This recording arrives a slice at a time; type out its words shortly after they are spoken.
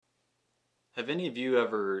Have any of you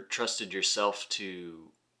ever trusted yourself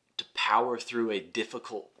to power through a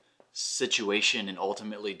difficult situation and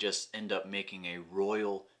ultimately just end up making a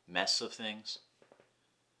royal mess of things?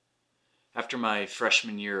 After my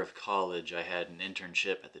freshman year of college, I had an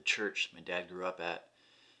internship at the church my dad grew up at.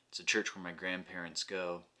 It's a church where my grandparents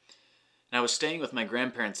go. And I was staying with my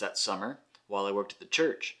grandparents that summer while I worked at the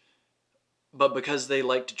church. But because they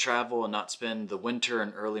like to travel and not spend the winter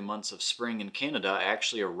and early months of spring in Canada, I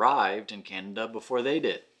actually arrived in Canada before they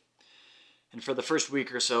did. And for the first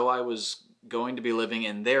week or so, I was going to be living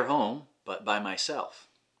in their home, but by myself.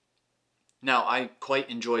 Now, I quite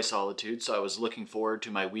enjoy solitude, so I was looking forward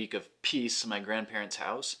to my week of peace in my grandparents'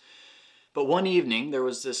 house. But one evening, there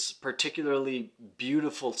was this particularly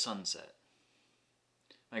beautiful sunset.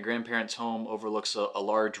 My grandparents' home overlooks a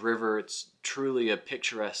large river. It's truly a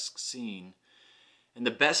picturesque scene. And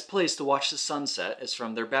the best place to watch the sunset is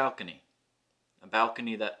from their balcony, a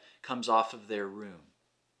balcony that comes off of their room.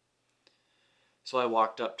 So I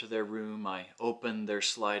walked up to their room, I opened their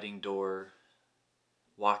sliding door,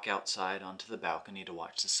 walk outside onto the balcony to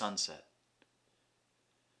watch the sunset.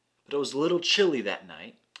 But it was a little chilly that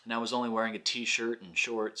night, and I was only wearing a t-shirt and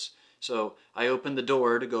shorts, so I opened the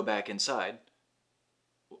door to go back inside.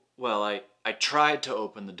 Well, I tried to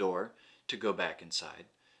open the door to go back inside,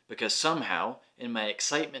 because somehow, in my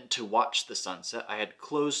excitement to watch the sunset, I had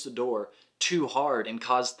closed the door too hard and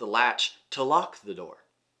caused the latch to lock the door.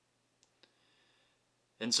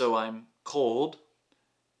 And so I'm cold,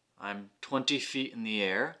 I'm 20 feet in the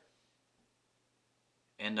air,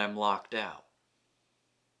 and I'm locked out.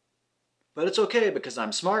 But it's okay because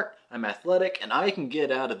I'm smart, I'm athletic, and I can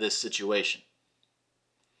get out of this situation.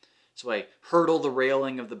 So I hurdle the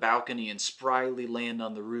railing of the balcony and spryly land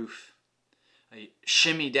on the roof. I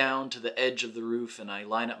shimmy down to the edge of the roof and I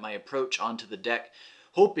line up my approach onto the deck,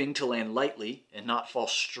 hoping to land lightly and not fall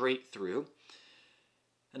straight through.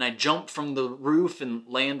 And I jump from the roof and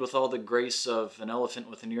land with all the grace of an elephant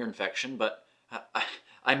with an ear infection, but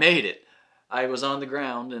I made it. I was on the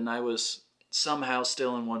ground and I was somehow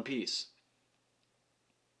still in one piece.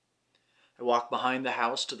 I walked behind the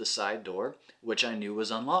house to the side door, which I knew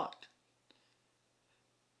was unlocked.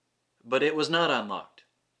 But it was not unlocked.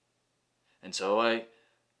 And so I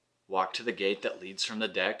walked to the gate that leads from the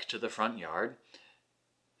deck to the front yard,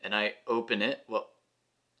 and I open it.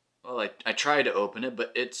 I try to open it,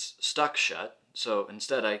 but it's stuck shut. So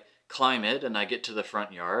instead I climb it and I get to the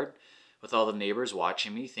front yard with all the neighbors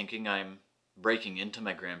watching me, thinking I'm breaking into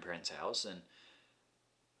my grandparents' house. And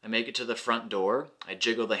I make it to the front door. I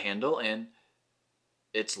jiggle the handle and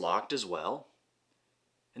it's locked as well.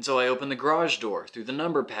 And so I open the garage door through the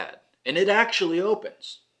number pad and it actually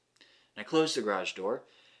opens. And I close the garage door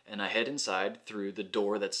and I head inside through the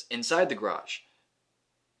door that's inside the garage.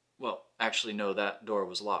 Well, actually, no, that door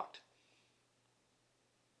was locked.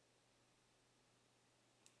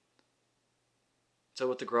 So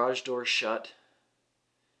with the garage door shut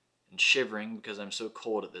and shivering because I'm so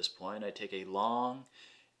cold at this point, I take a long,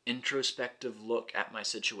 introspective look at my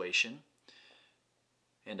situation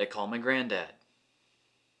and I call my granddad.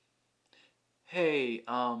 Hey,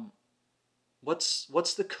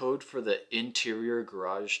 what's the code for the interior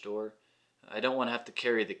garage door? I don't want to have to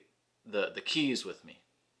carry the keys with me.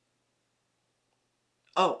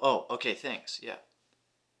 Oh, okay, thanks, yeah.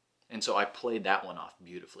 And so I played that one off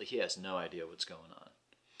beautifully. He has no idea what's going on.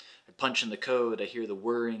 I punch in the code, I hear the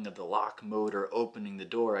whirring of the lock motor opening the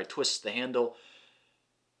door, I twist the handle,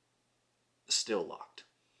 still locked.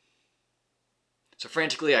 So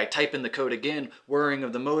frantically I type in the code again, whirring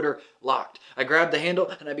of the motor, locked. I grab the handle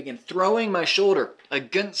and I begin throwing my shoulder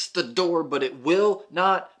against the door, but it will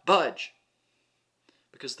not budge.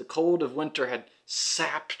 Because the cold of winter had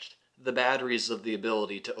sapped the batteries of the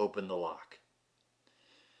ability to open the lock.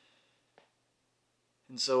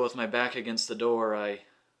 And so with my back against the door, I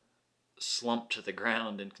slump to the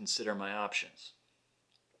ground and consider my options.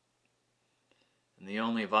 And the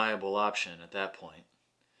only viable option at that point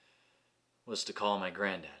was to call my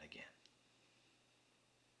granddad again.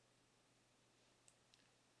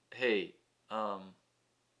 Hey,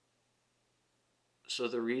 so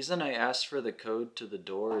the reason I asked for the code to the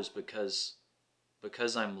door is because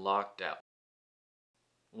I'm locked out.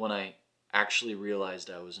 When I actually realized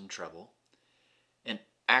I was in trouble and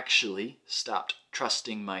actually stopped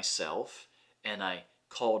trusting myself and I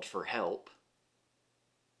called for help,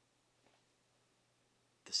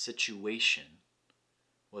 the situation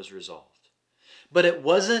was resolved. But it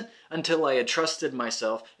wasn't until I had trusted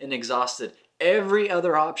myself and exhausted every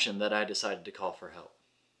other option that I decided to call for help.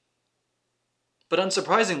 But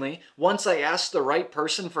unsurprisingly, once I asked the right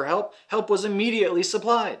person for help, help was immediately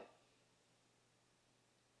supplied.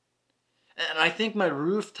 And I think my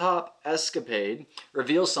rooftop escapade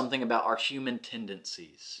reveals something about our human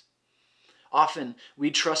tendencies. Often, we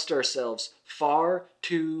trust ourselves far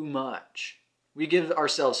too much. We give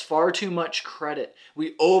ourselves far too much credit.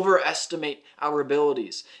 We overestimate our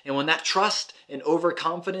abilities. And when that trust and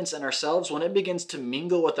overconfidence in ourselves, when it begins to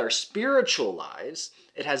mingle with our spiritual lives,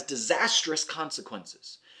 it has disastrous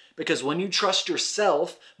consequences. Because when you trust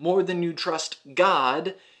yourself more than you trust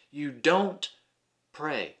God, you don't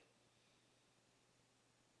pray.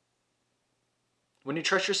 When you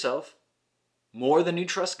trust yourself more than you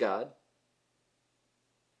trust God,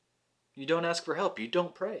 you don't ask for help. You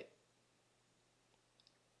don't pray.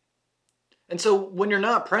 And so when you're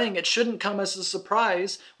not praying, it shouldn't come as a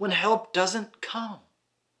surprise when help doesn't come.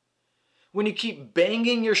 When you keep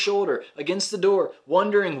banging your shoulder against the door,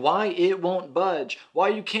 wondering why it won't budge, why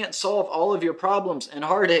you can't solve all of your problems and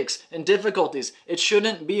heartaches and difficulties, it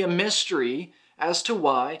shouldn't be a mystery as to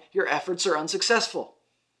why your efforts are unsuccessful.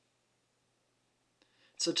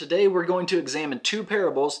 So today we're going to examine two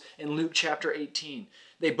parables in Luke chapter 18.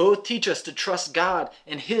 They both teach us to trust God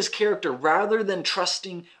and His character rather than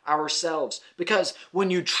trusting ourselves. Because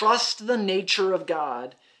when you trust the nature of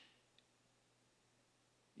God,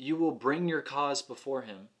 you will bring your cause before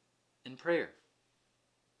Him in prayer.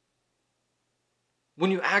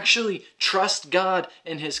 When you actually trust God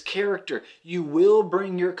and His character, you will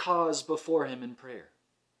bring your cause before Him in prayer.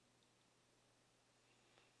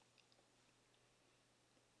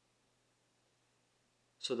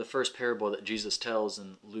 So the first parable that Jesus tells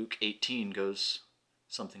in Luke 18 goes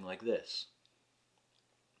something like this.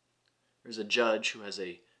 There's a judge who has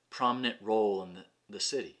a prominent role in the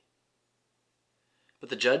city. But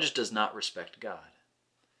the judge does not respect God.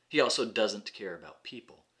 He also doesn't care about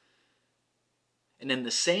people. And in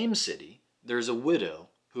the same city, there's a widow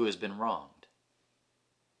who has been wronged.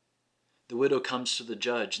 The widow comes to the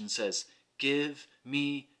judge and says, "Give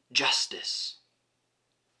me justice."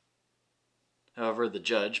 However, the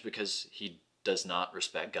judge, because he does not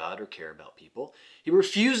respect God or care about people, he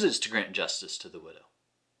refuses to grant justice to the widow.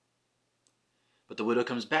 But the widow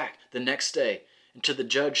comes back the next day, and to the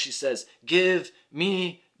judge she says, "Give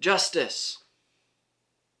me justice."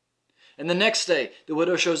 And the next day, the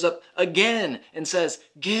widow shows up again and says,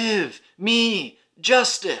 "Give me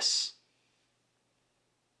justice."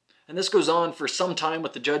 And this goes on for some time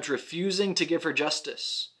with the judge refusing to give her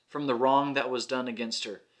justice from the wrong that was done against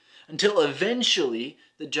her, until eventually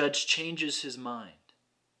the judge changes his mind.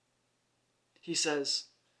 He says,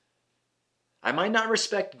 "I might not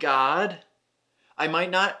respect God, I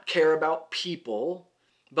might not care about people,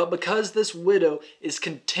 but because this widow is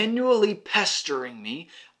continually pestering me,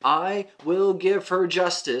 I will give her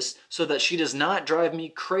justice so that she does not drive me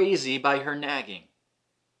crazy by her nagging."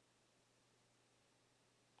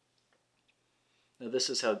 Now this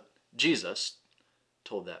is how Jesus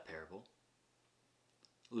told that parable.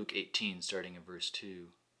 Luke 18, starting in verse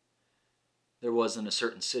 2. There was in a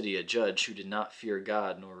certain city a judge who did not fear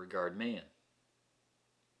God nor regard man.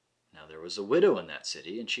 Now there was a widow in that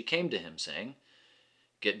city, and she came to him, saying,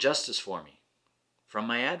 "Get justice for me from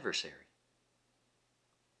my adversary."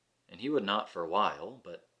 And he would not for a while,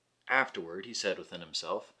 but afterward he said within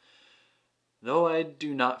himself, "Though I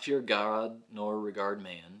do not fear God nor regard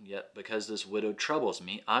man, yet because this widow troubles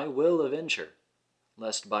me, I will avenge her,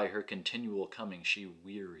 lest by her continual coming she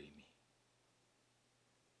weary me."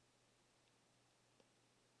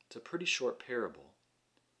 It's a pretty short parable.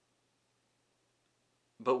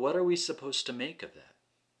 But what are we supposed to make of that?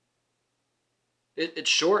 It's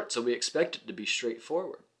short, so we expect it to be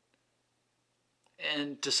straightforward.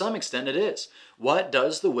 And to some extent it is. What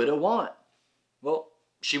does the widow want? Well,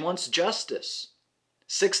 she wants justice.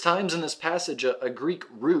 6 times in this passage, a Greek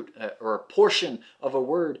root or a portion of a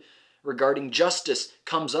word regarding justice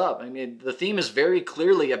comes up. I mean, the theme is very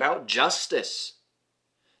clearly about justice.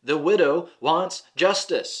 The widow wants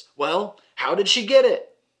justice. Well, how did she get it?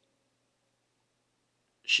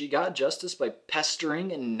 She got justice by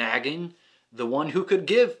pestering and nagging the one who could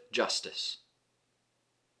give justice.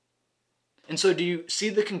 And so do you see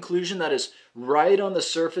the conclusion that is right on the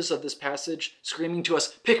surface of this passage, screaming to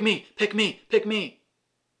us, "Pick me, pick me, pick me"?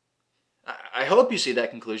 I hope you see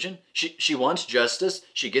that conclusion. She wants justice.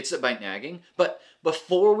 She gets it by nagging. But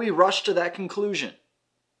before we rush to that conclusion,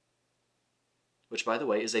 which by the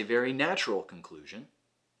way is a very natural conclusion,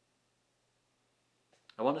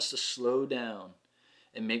 I want us to slow down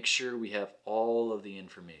and make sure we have all of the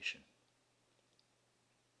information.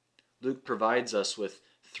 Luke provides us with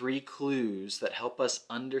 3 clues that help us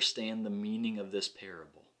understand the meaning of this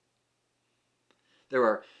parable. There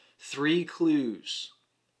are 3 clues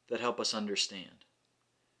that help us understand.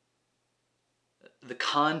 the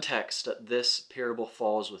context that this parable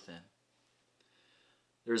falls within.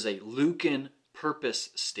 There's a Lucan purpose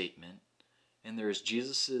statement, and there is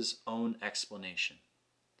Jesus' own explanation.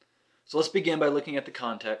 So let's begin by looking at the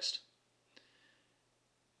context.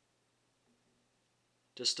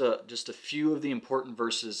 Just a few of the important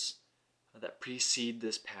verses that precede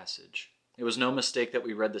this passage. It was no mistake that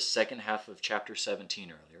we read the second half of chapter 17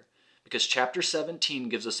 earlier, because chapter 17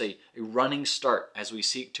 gives us a running start as we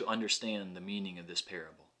seek to understand the meaning of this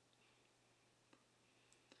parable.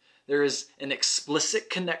 There is an explicit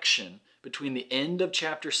connection between the end of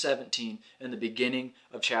chapter 17 and the beginning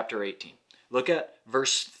of chapter 18. Look at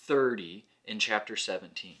verse 30 in chapter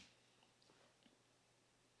 17.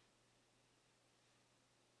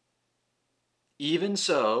 Even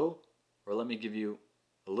so, or let me give you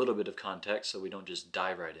a little bit of context so we don't just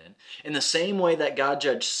dive right in the same way that God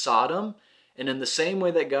judged Sodom, and in the same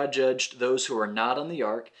way that God judged those who are not on the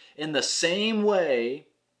ark, in the same way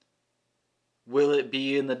will it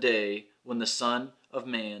be in the day when the Son of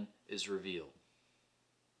Man is revealed.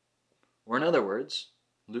 Or in other words,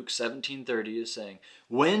 Luke 17:30 is saying,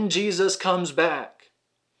 when Jesus comes back,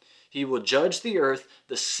 he will judge the earth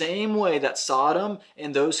the same way that Sodom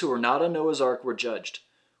and those who were not on Noah's ark were judged,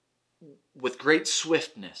 with great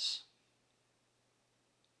swiftness.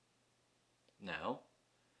 Now,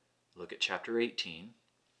 look at chapter 18,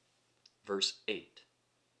 verse 8.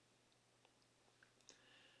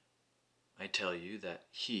 I tell you that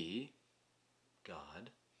he,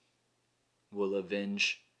 God, will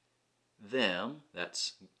avenge them,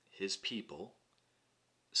 that's his people,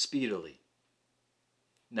 speedily.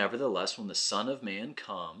 Nevertheless, when the Son of Man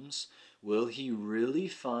comes, will he really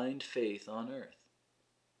find faith on earth?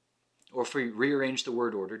 Or if we rearrange the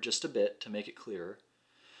word order just a bit to make it clearer,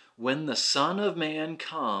 when the Son of Man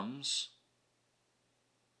comes,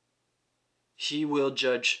 he will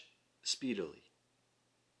judge speedily.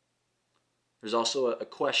 There's also a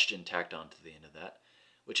question tacked on to the end of that,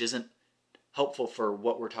 which isn't helpful for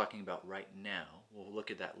what we're talking about right now. We'll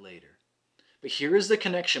look at that later. But here is the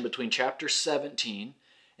connection between chapter 17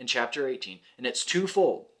 and chapter 18, and it's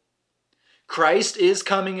twofold. Christ is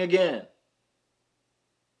coming again,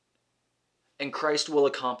 and Christ will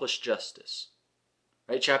accomplish justice.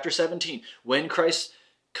 Right? Chapter 17, when Christ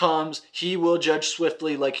comes, he will judge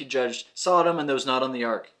swiftly like he judged Sodom and those not on the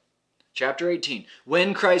ark. Chapter 18,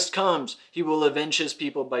 when Christ comes, he will avenge his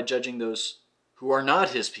people by judging those who are not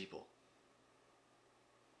his people.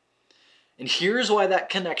 And here's why that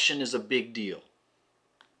connection is a big deal.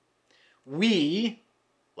 We,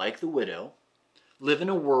 like the widow, live in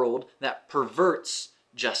a world that perverts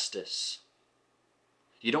justice.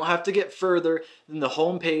 You don't have to get further than the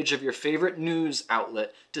homepage of your favorite news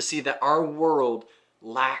outlet to see that our world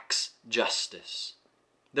lacks justice.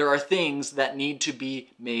 There are things that need to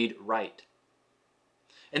be made right.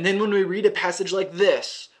 And then when we read a passage like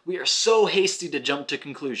this, we are so hasty to jump to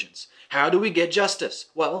conclusions. How do we get justice?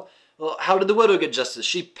 Well, how did the widow get justice?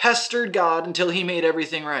 She pestered God until he made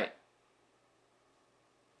everything right.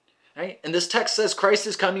 Right? And this text says Christ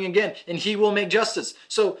is coming again and he will make justice.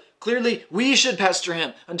 So clearly we should pester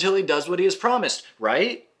him until he does what he has promised,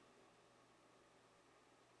 right?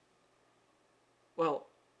 Well,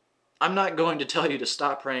 I'm not going to tell you to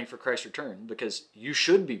stop praying for Christ's return, because you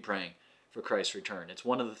should be praying for Christ's return. It's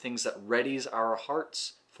one of the things that readies our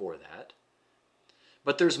hearts for that.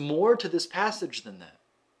 But there's more to this passage than that.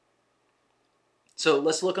 So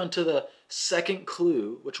let's look onto the second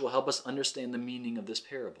clue, which will help us understand the meaning of this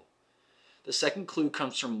parable. The second clue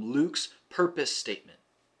comes from Luke's purpose statement.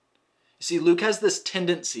 You see, Luke has this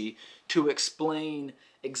tendency to explain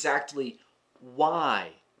exactly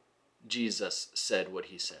why Jesus said what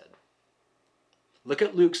he said. Look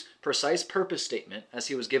at Luke's precise purpose statement as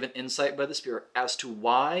he was given insight by the Spirit as to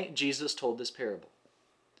why Jesus told this parable.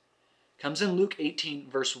 It comes in Luke 18,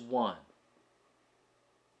 verse 1.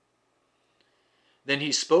 Then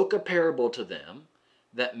he spoke a parable to them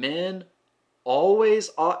that men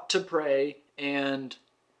always ought to pray and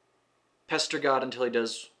pester God until he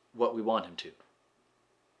does what we want him to.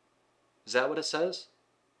 Is that what it says?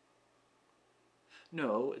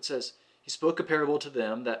 No, it says he spoke a parable to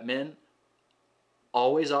them that men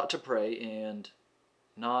always ought to pray and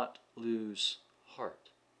not lose heart.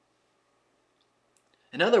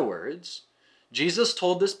 In other words, Jesus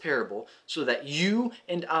told this parable so that you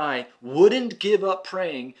and I wouldn't give up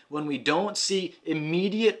praying when we don't see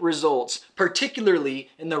immediate results, particularly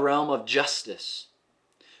in the realm of justice.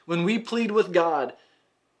 When we plead with God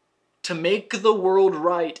to make the world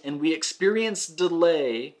right and we experience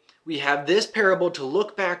delay, we have this parable to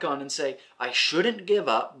look back on and say, I shouldn't give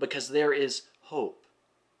up because there is hope.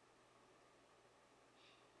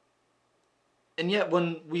 And yet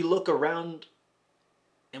when we look around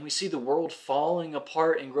and we see the world falling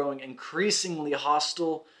apart and growing increasingly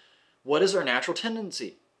hostile, what is our natural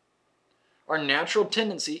tendency? Our natural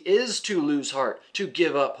tendency is to lose heart, to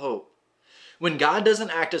give up hope. When God doesn't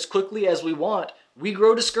act as quickly as we want, we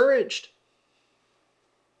grow discouraged.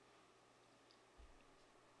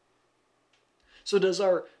 So does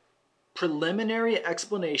our preliminary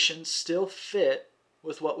explanation still fit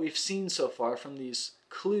with what we've seen so far from these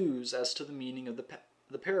clues as to the meaning of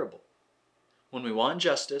the parable? When we want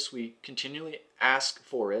justice, we continually ask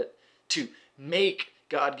for it to make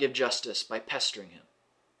God give justice by pestering him.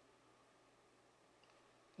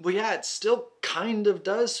 Well, yeah, it still kind of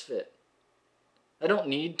does fit. I don't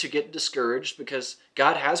need to get discouraged because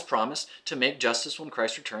God has promised to make justice when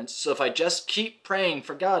Christ returns. So if I just keep praying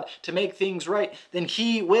for God to make things right, then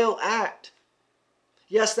he will act.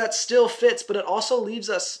 Yes, that still fits, but it also leaves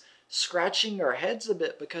us scratching our heads a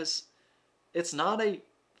bit because it's not a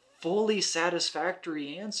fully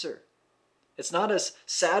satisfactory answer. It's not as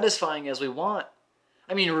satisfying as we want.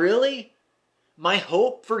 I mean, really? My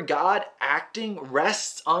hope for God acting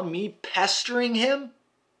rests on me pestering him?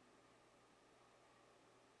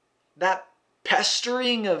 That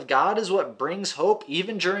pestering of God is what brings hope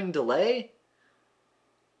even during delay?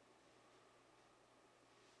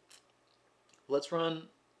 Let's run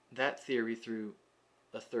that theory through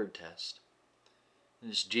a third test. And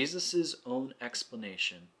it's Jesus' own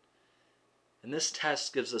explanation. And this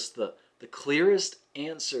test gives us the clearest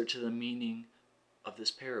answer to the meaning of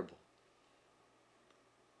this parable.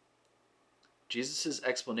 Jesus'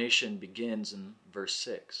 explanation begins in verse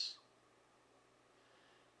 6.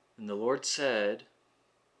 And the Lord said,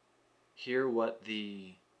 "Hear what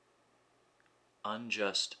the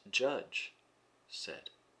unjust judge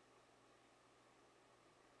said."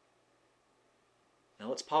 Now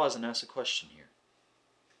let's pause and ask a question here.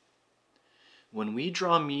 When we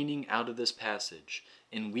draw meaning out of this passage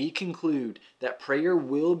and we conclude that prayer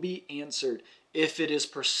will be answered if it is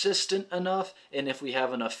persistent enough and if we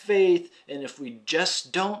have enough faith and if we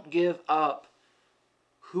just don't give up,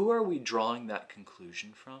 who are we drawing that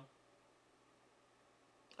conclusion from?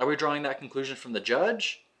 Are we drawing that conclusion from the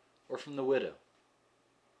judge or from the widow?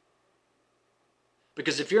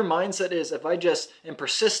 Because if your mindset is, if I just am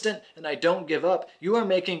persistent and I don't give up, you are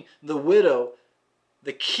making the widow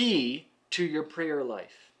the key to your prayer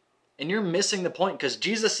life. And you're missing the point because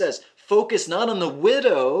Jesus says, focus not on the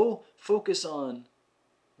widow, focus on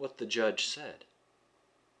what the judge said.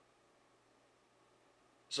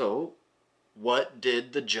 So, what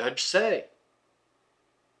did the judge say?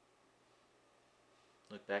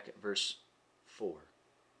 Look back at verse 4.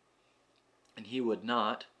 And he would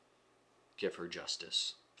not give her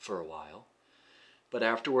justice for a while, but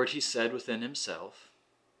afterward he said within himself,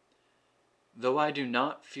 "Though I do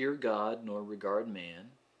not fear God nor regard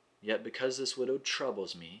man, yet because this widow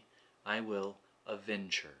troubles me, I will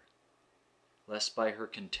avenge her, lest by her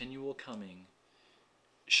continual coming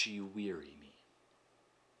she weary me."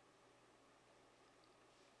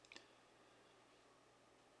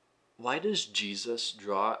 Why does Jesus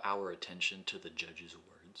draw our attention to the judge's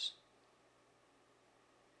words?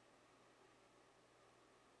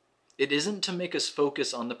 It isn't to make us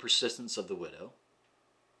focus on the persistence of the widow.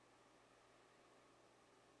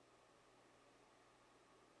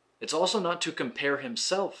 It's also not to compare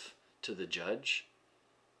himself to the judge,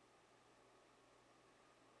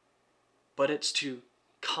 but it's to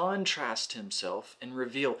contrast himself and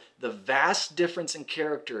reveal the vast difference in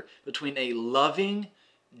character between a loving,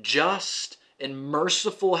 just, and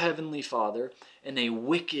merciful Heavenly Father and a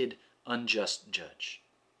wicked, unjust judge.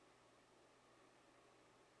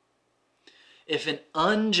 If an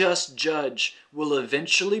unjust judge will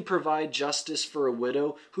eventually provide justice for a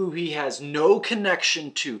widow who he has no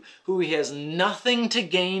connection to, who he has nothing to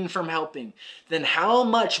gain from helping, then how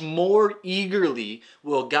much more eagerly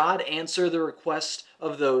will God answer the request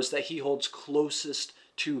of those that he holds closest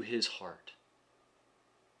to his heart?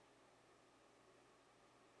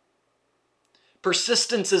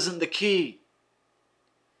 Persistence isn't the key.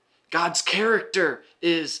 God's character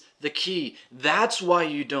is the key. That's why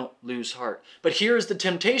you don't lose heart. But here's the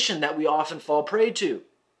temptation that we often fall prey to.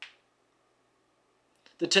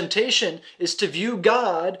 The temptation is to view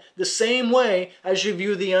God the same way as you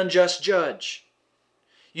view the unjust judge.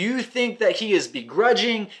 You think that he is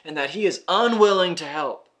begrudging and that he is unwilling to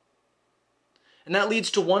help. And that leads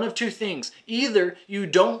to one of two things. Either you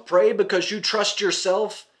don't pray because you trust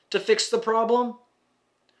yourself to fix the problem,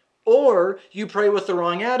 or you pray with the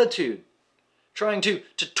wrong attitude, trying to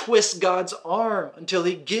twist God's arm until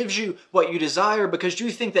he gives you what you desire because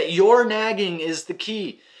you think that your nagging is the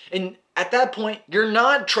key. And At that point, you're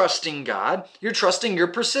not trusting God. You're trusting your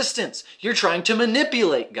persistence. You're trying to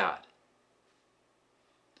manipulate God.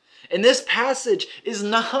 And this passage is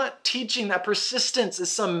not teaching that persistence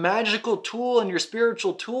is some magical tool in your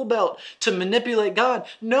spiritual tool belt to manipulate God.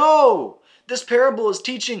 No! This parable is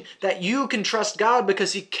teaching that you can trust God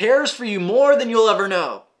because He cares for you more than you'll ever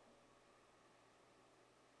know.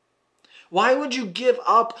 Why would you give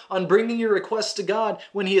up on bringing your requests to God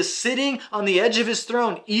when He is sitting on the edge of His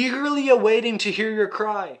throne, eagerly awaiting to hear your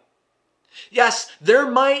cry? Yes, there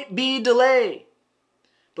might be delay.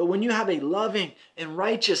 But when you have a loving and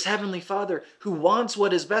righteous Heavenly Father who wants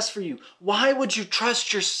what is best for you, why would you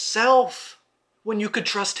trust yourself when you could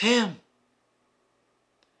trust Him?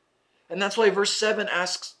 And that's why verse 7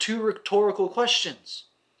 asks two rhetorical questions.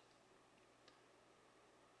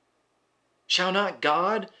 Shall not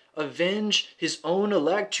God avenge His own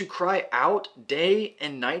elect who cry out day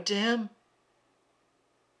and night to Him?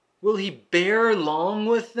 Will He bear long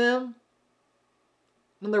with them?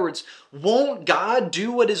 In other words, won't God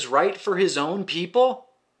do what is right for His own people?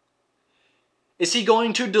 Is He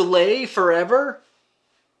going to delay forever?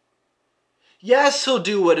 Yes, He'll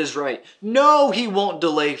do what is right. No, He won't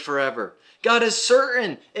delay forever. God is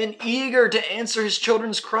certain and eager to answer His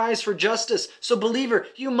children's cries for justice. So believer,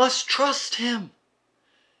 you must trust Him.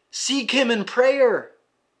 Seek Him in prayer.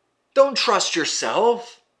 Don't trust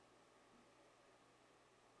yourself.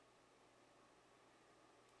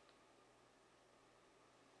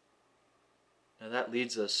 Now that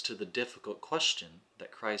leads us to the difficult question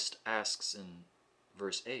that Christ asks in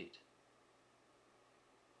verse 8.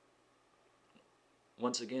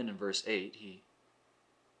 Once again in verse 8, He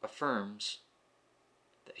affirms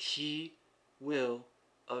that He will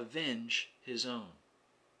avenge His own.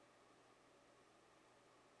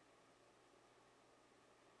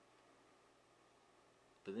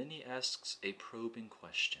 But then He asks a probing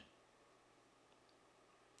question.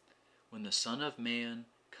 When the Son of Man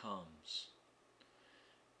comes,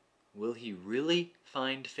 will He really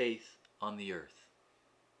find faith on the earth?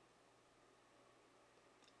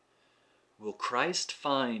 Will Christ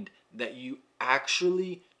find that you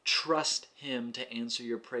actually trust Him to answer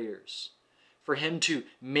your prayers? For Him to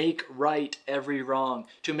make right every wrong,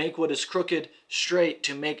 to make what is crooked straight,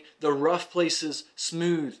 to make the rough places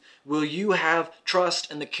smooth? Will you have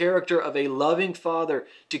trust in the character of a loving Father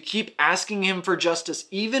to keep asking Him for justice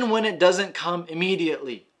even when it doesn't come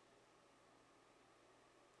immediately?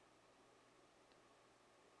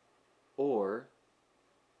 Or,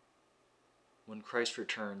 when Christ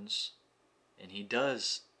returns and He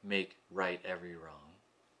does make right every wrong,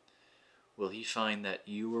 will He find that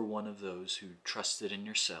you were one of those who trusted in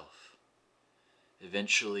yourself,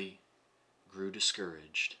 eventually grew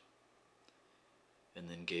discouraged, and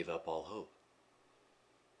then gave up all hope?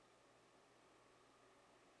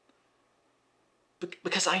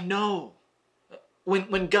 Because I know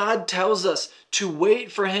when God tells us to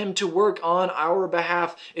wait for Him to work on our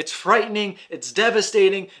behalf, it's frightening, it's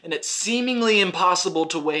devastating, and it's seemingly impossible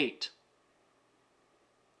to wait.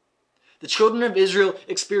 The children of Israel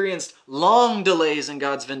experienced long delays in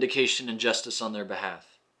God's vindication and justice on their behalf.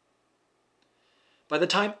 By the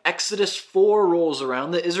time Exodus 4 rolls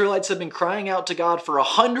around, the Israelites have been crying out to God for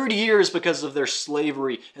 100 years because of their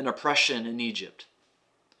slavery and oppression in Egypt.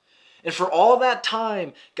 And for all that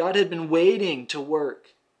time, God had been waiting to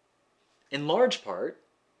work. In large part,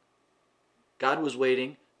 God was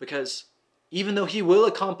waiting because even though He will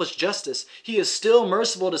accomplish justice, He is still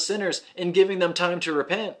merciful to sinners in giving them time to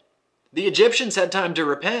repent. The Egyptians had time to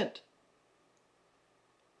repent.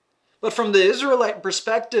 But from the Israelite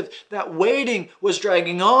perspective, that waiting was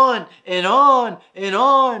dragging on and on and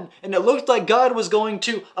on, and it looked like God was going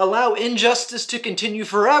to allow injustice to continue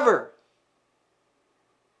forever.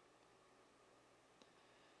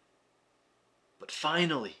 But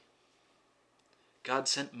finally, God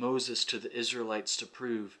sent Moses to the Israelites to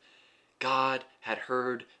prove God had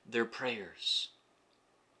heard their prayers.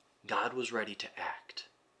 God was ready to act.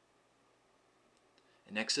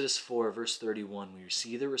 In Exodus 4, verse 31, we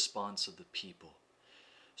see the response of the people.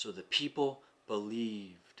 So the people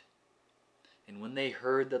believed. And when they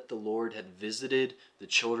heard that the Lord had visited the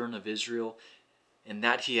children of Israel and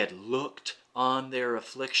that He had looked on their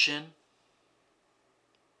affliction,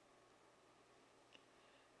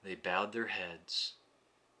 they bowed their heads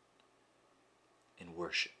and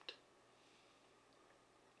worshiped.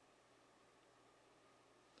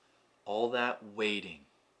 All that waiting,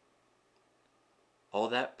 all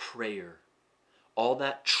that prayer, all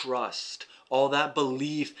that trust, all that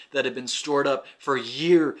belief that had been stored up for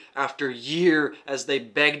year after year as they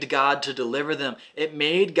begged God to deliver them, it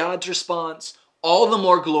made God's response all the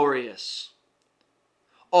more glorious,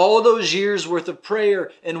 All those years worth of prayer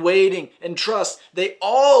and waiting and trust, they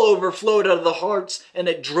all overflowed out of the hearts, and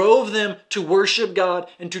it drove them to worship God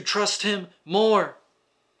and to trust Him more.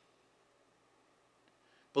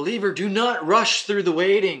 Believer, do not rush through the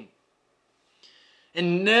waiting.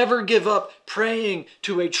 And never give up praying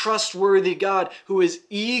to a trustworthy God who is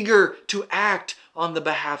eager to act on the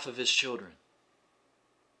behalf of His children.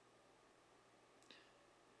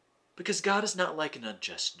 Because God is not like an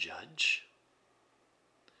unjust judge.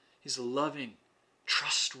 He's a loving,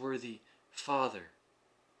 trustworthy Father.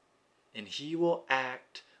 And He will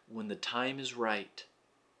act when the time is right.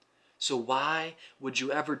 So why would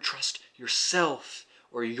you ever trust yourself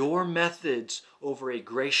or your methods over a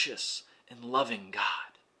gracious and loving God?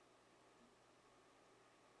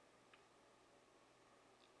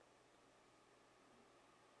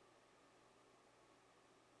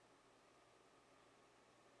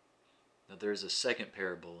 Now there's a second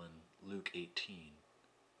parable in Luke 18.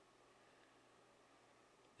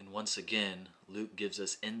 And once again, Luke gives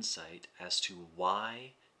us insight as to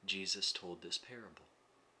why Jesus told this parable.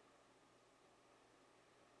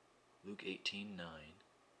 Luke 18:9.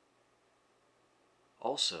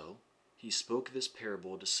 Also, He spoke this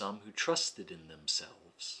parable to some who trusted in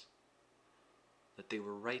themselves, that they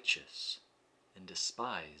were righteous and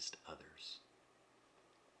despised others.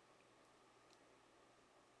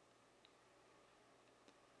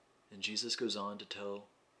 And Jesus goes on to tell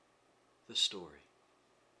the story.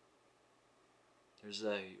 There's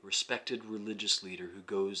a respected religious leader who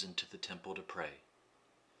goes into the temple to pray.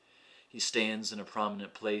 He stands in a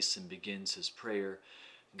prominent place and begins his prayer.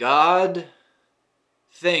 God,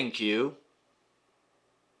 thank you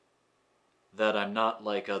that I'm not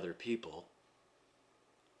like other people.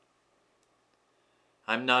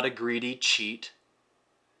 I'm not a greedy cheat.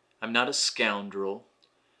 I'm not a scoundrel.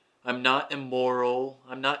 I'm not immoral.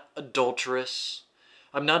 I'm not adulterous.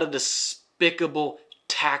 I'm not a despicable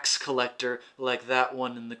tax collector like that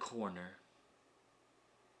one in the corner.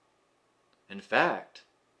 In fact,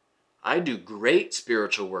 I do great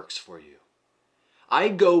spiritual works for you. I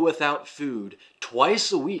go without food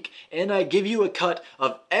twice a week, and I give you a cut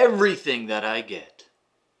of everything that I get.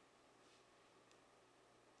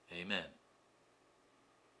 Amen.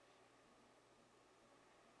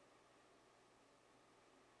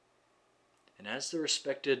 And as the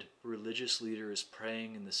respected religious leader is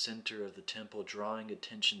praying in the center of the temple, drawing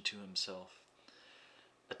attention to himself,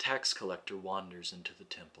 a tax collector wanders into the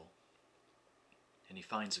temple, and he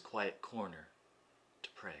finds a quiet corner to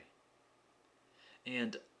pray.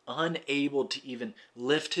 And unable to even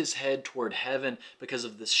lift his head toward heaven because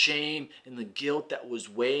of the shame and the guilt that was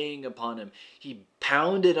weighing upon him, he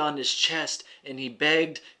pounded on his chest and he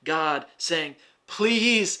begged God, saying,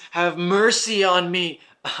 "Please have mercy on me.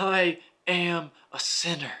 I am a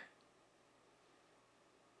sinner."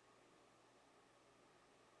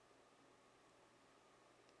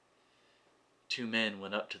 Two men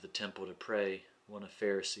went up to the temple to pray, one a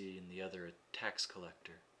Pharisee and the other a tax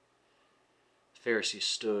collector. The Pharisee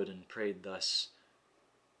stood and prayed thus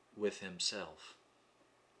with himself.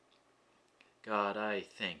 God, I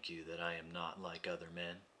thank you that I am not like other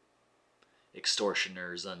men,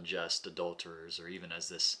 extortioners, unjust, adulterers, or even as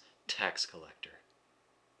this tax collector.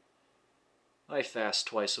 I fast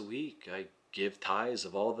twice a week. I give tithes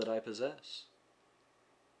of all that I possess.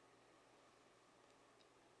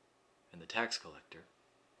 And the tax collector,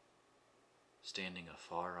 standing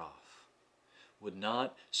afar off, would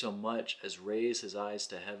not so much as raise his eyes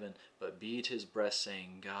to heaven, but beat his breast,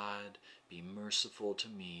 saying, God, be merciful to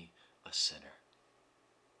me, a sinner.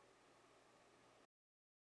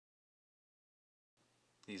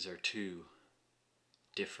 These are two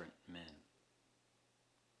different men.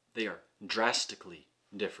 They are drastically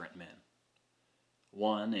different men.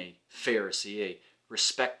 One, a Pharisee, a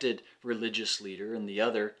respected religious leader, and the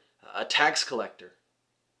other, a tax collector,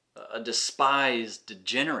 a despised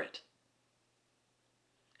degenerate.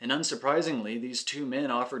 And unsurprisingly, these two men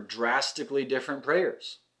offered drastically different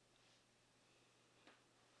prayers.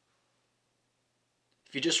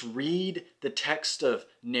 If you just read the text of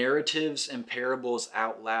narratives and parables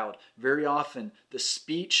out loud, very often the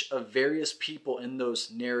speech of various people in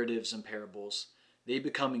those narratives and parables, they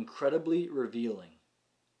become incredibly revealing.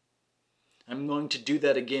 I'm going to do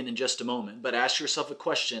that again in just a moment, but ask yourself a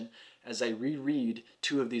question as I reread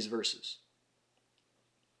two of these verses.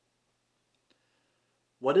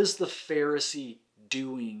 What is the Pharisee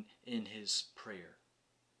doing in his prayer?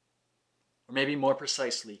 Or maybe more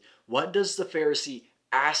precisely, what does the Pharisee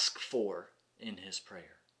ask for in his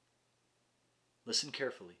prayer? Listen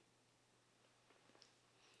carefully.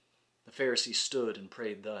 The Pharisee stood and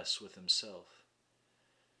prayed thus with himself.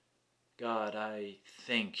 God, I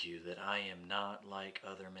thank you that I am not like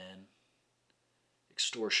other men,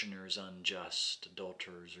 extortioners, unjust,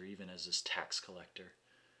 adulterers, or even as this tax collector.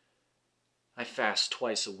 I fast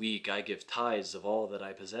twice a week. I give tithes of all that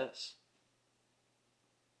I possess.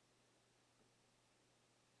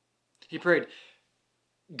 He prayed,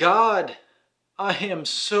 God, I am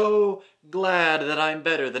so glad that I'm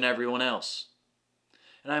better than everyone else.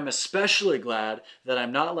 And I'm especially glad that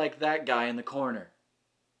I'm not like that guy in the corner.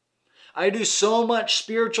 I do so much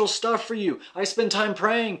spiritual stuff for you. I spend time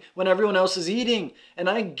praying when everyone else is eating, and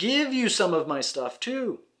I give you some of my stuff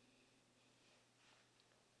too.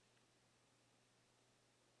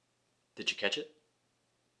 Did you catch it?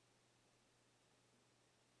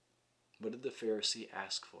 What did the Pharisee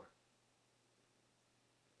ask for?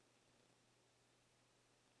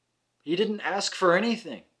 He didn't ask for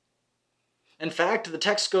anything. In fact, the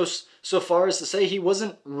text goes so far as to say he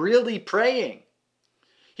wasn't really praying.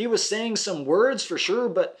 He was saying some words for sure,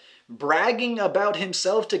 but bragging about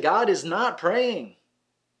himself to God is not praying.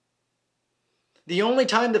 The only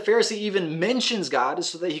time the Pharisee even mentions God is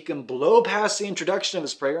so that he can blow past the introduction of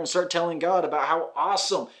his prayer and start telling God about how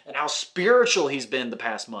awesome and how spiritual he's been the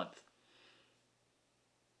past month.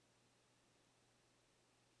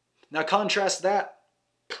 Now contrast that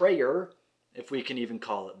prayer, if we can even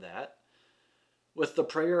call it that, with the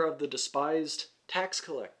prayer of the despised tax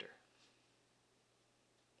collector.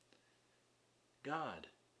 God,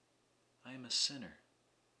 I am a sinner.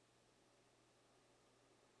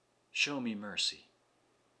 Show me mercy.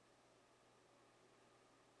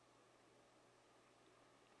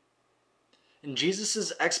 And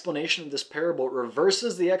Jesus' explanation of this parable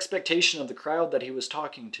reverses the expectation of the crowd that he was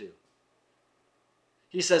talking to.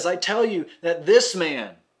 He says, I tell you that this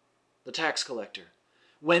man, the tax collector,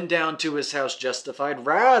 went down to his house justified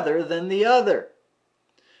rather than the other.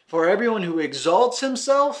 For everyone who exalts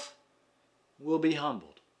himself will be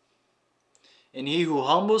humbled, and he who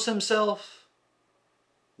humbles himself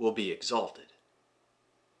will be exalted.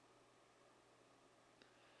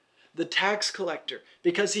 The tax collector,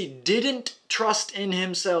 because he didn't trust in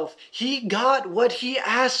himself, he got what he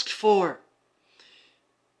asked for.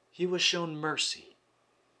 He was shown mercy.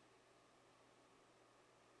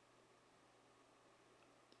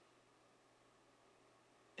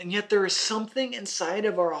 And yet there is something inside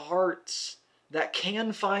of our hearts that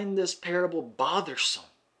can find this parable bothersome.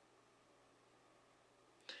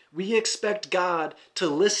 We expect God to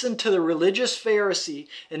listen to the religious Pharisee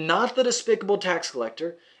and not the despicable tax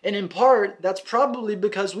collector. And in part, that's probably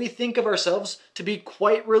because we think of ourselves to be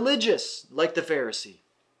quite religious, like the Pharisee.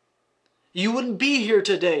 You wouldn't be here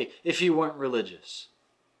today if you weren't religious.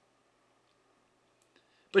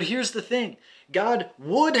 But here's the thing. God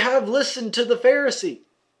would have listened to the Pharisee.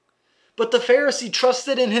 But the Pharisee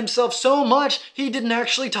trusted in himself so much, he didn't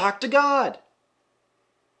actually talk to God.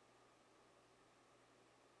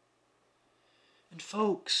 And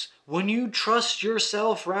folks, when you trust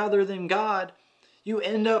yourself rather than God, you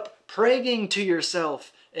end up praying to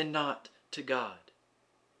yourself and not to God.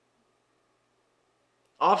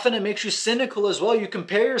 Often it makes you cynical as well. You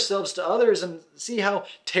compare yourselves to others and see how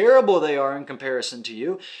terrible they are in comparison to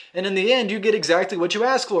you. And in the end, you get exactly what you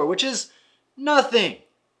ask for, which is nothing.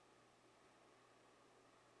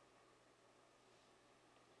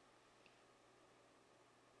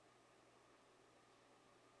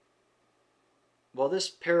 While this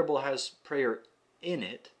parable has prayer in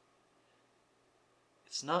it,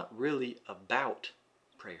 it's not really about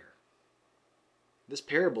prayer. This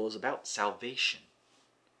parable is about salvation.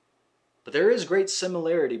 But there is great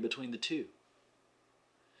similarity between the two.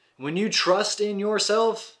 When you trust in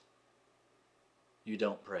yourself, you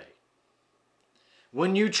don't pray.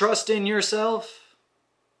 When you trust in yourself,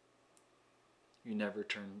 you never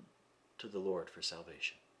turn to the Lord for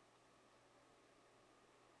salvation.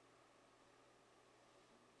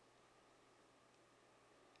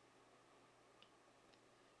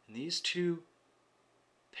 And these two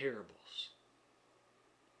parables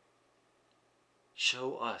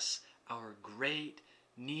show us our great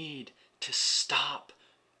need to stop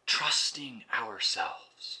trusting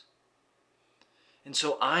ourselves. And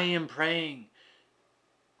so I am praying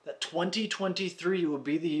that 2023 will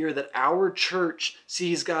be the year that our church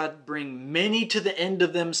sees God bring many to the end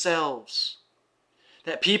of themselves.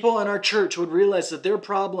 That people in our church would realize that their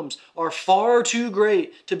problems are far too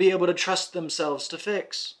great to be able to trust themselves to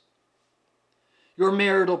fix. Your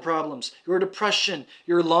marital problems, your depression,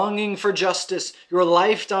 your longing for justice, your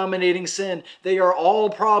life-dominating sin, they are all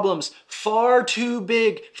problems far too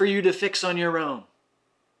big for you to fix on your own.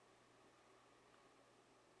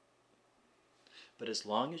 But as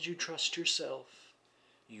long as you trust yourself,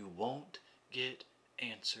 you won't get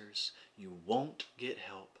answers, you won't get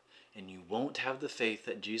help, and you won't have the faith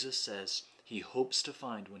that Jesus says he hopes to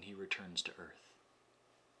find when he returns to earth.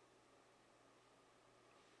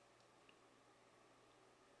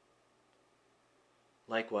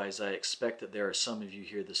 Likewise, I expect that there are some of you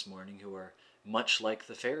here this morning who are much like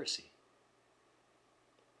the Pharisee.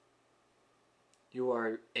 You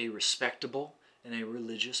are a respectable and a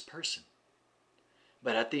religious person.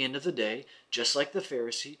 But at the end of the day, just like the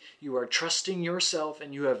Pharisee, you are trusting yourself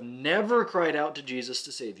and you have never cried out to Jesus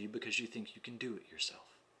to save you because you think you can do it yourself.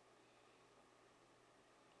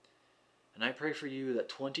 And I pray for you that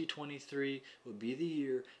 2023 will be the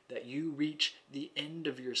year that you reach the end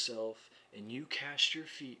of yourself and you cast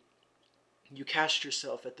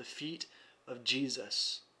yourself at the feet of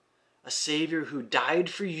Jesus, a Savior who died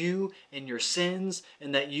for you and your sins,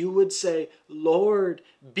 and that you would say, Lord,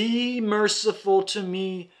 be merciful to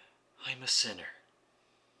me, I'm a sinner.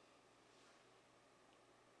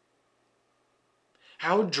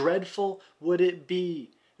 How dreadful would it be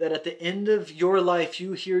that at the end of your life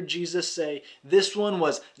you hear Jesus say, this one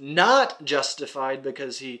was not justified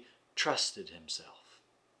because he trusted himself.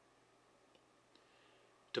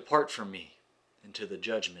 Depart from me into the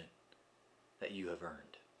judgment that you have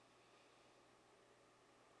earned.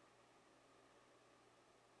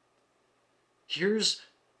 Here's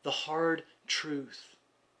the hard truth.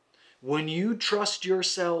 When you trust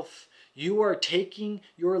yourself, you are taking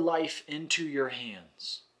your life into your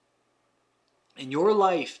hands. And your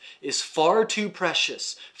life is far too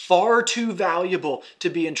precious, far too valuable to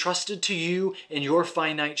be entrusted to you in your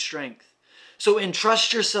finite strength. So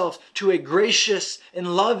entrust yourself to a gracious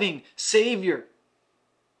and loving Savior.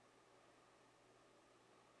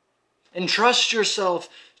 Entrust yourself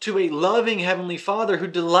to a loving Heavenly Father who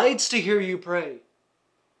delights to hear you pray.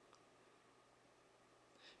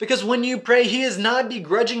 Because when you pray, He is not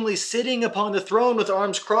begrudgingly sitting upon the throne with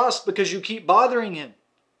arms crossed because you keep bothering Him.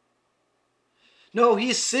 No,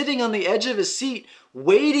 He's sitting on the edge of His seat,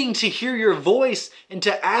 waiting to hear your voice and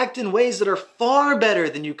to act in ways that are far better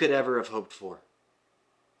than you could ever have hoped for.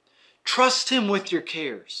 Trust Him with your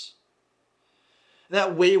cares.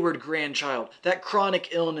 That wayward grandchild, that chronic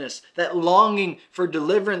illness, that longing for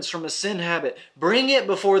deliverance from a sin habit, bring it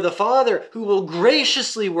before the Father who will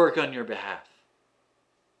graciously work on your behalf.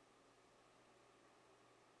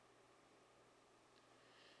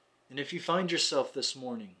 And if you find yourself this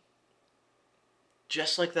morning,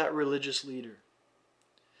 just like that religious leader,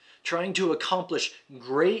 trying to accomplish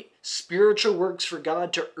great spiritual works for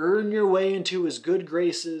God to earn your way into His good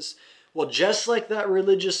graces, well, just like that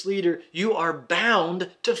religious leader, you are bound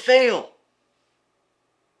to fail.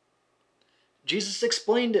 Jesus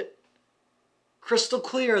explained it crystal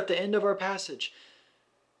clear at the end of our passage.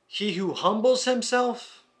 He who humbles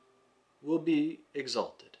himself will be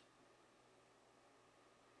exalted.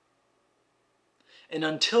 And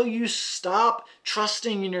until you stop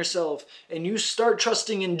trusting in yourself and you start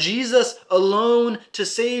trusting in Jesus alone to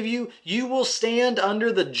save you, you will stand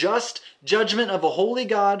under the just judgment of a holy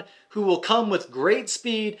God who will come with great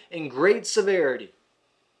speed and great severity.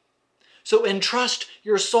 So entrust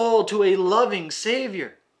your soul to a loving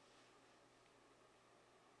Savior.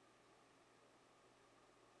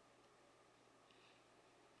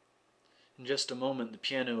 In just a moment, the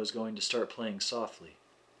piano is going to start playing softly.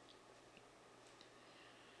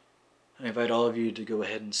 I invite all of you to go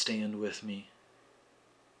ahead and stand with me.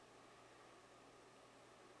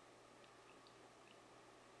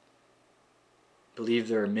 I believe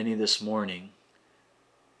there are many this morning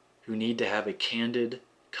who need to have a candid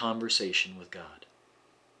conversation with God.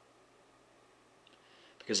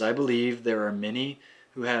 Because I believe there are many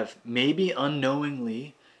who have maybe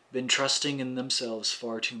unknowingly been trusting in themselves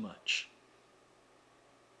far too much.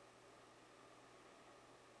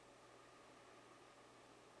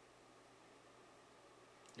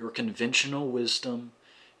 Your conventional wisdom,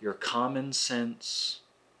 your common sense,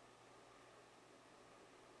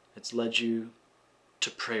 it's led you to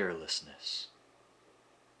prayerlessness.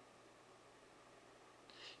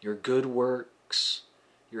 Your good works,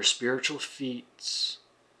 your spiritual feats,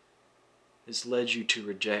 it's led you to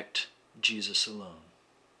reject Jesus alone.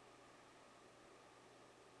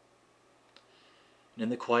 And in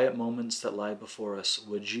the quiet moments that lie before us,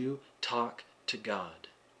 would you talk to God?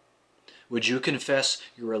 Would you confess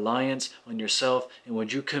your reliance on yourself, and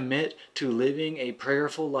would you commit to living a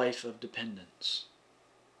prayerful life of dependence?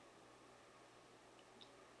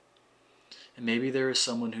 And maybe there is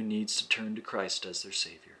someone who needs to turn to Christ as their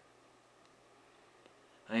Savior.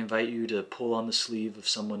 I invite you to pull on the sleeve of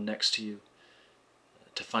someone next to you,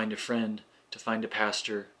 to find a friend, to find a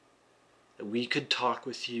pastor, that we could talk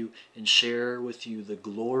with you and share with you the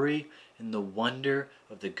glory in the wonder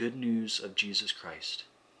of the good news of Jesus Christ.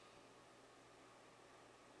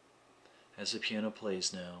 As the piano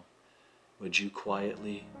plays now, would you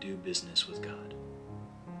quietly do business with God?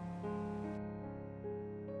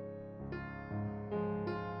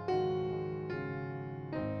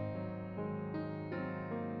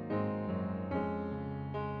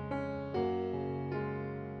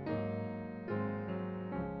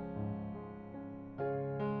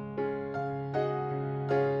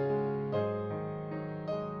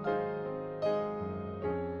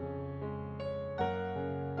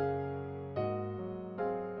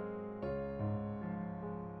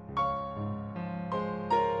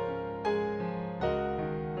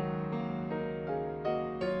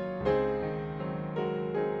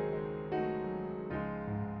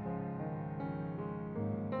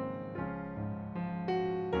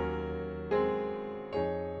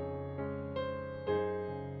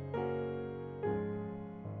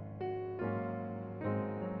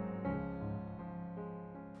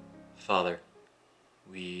 Father,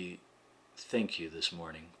 we thank you this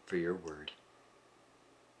morning for your word.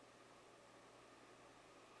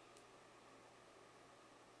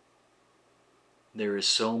 There is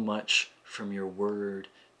so much from your word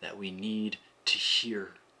that we need to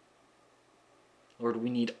hear. Lord, we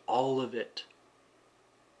need all of it.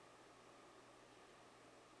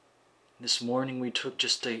 This morning we took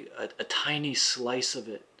just a tiny slice of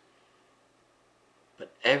it.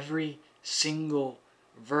 But every single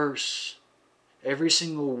verse, every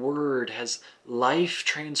single word has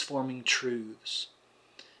life-transforming truths.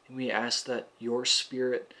 And we ask that your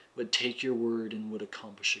Spirit would take your word and would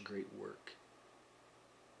accomplish a great work.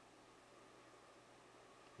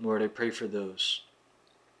 Lord, I pray for those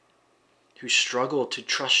who struggle to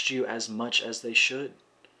trust you as much as they should.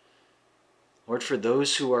 Lord, for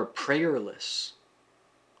those who are prayerless,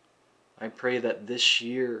 I pray that this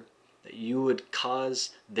year that you would cause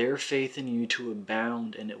their faith in you to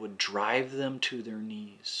abound and it would drive them to their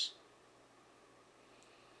knees.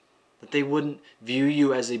 That they wouldn't view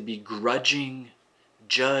you as a begrudging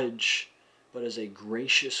judge, but as a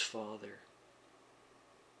gracious Father.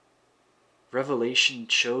 Revelation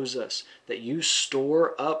shows us that you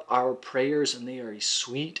store up our prayers and they are a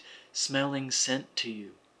sweet-smelling scent to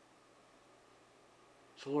you.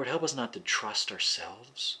 So Lord, help us not to trust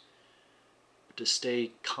ourselves, but to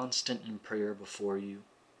stay constant in prayer before you.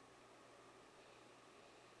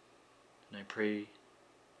 And I pray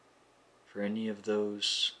for any of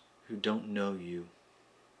those who don't know you,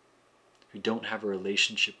 who don't have a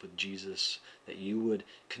relationship with Jesus, that you would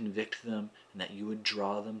convict them and that you would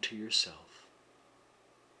draw them to yourself.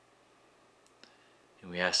 And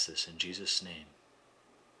we ask this in Jesus' name.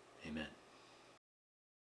 Amen.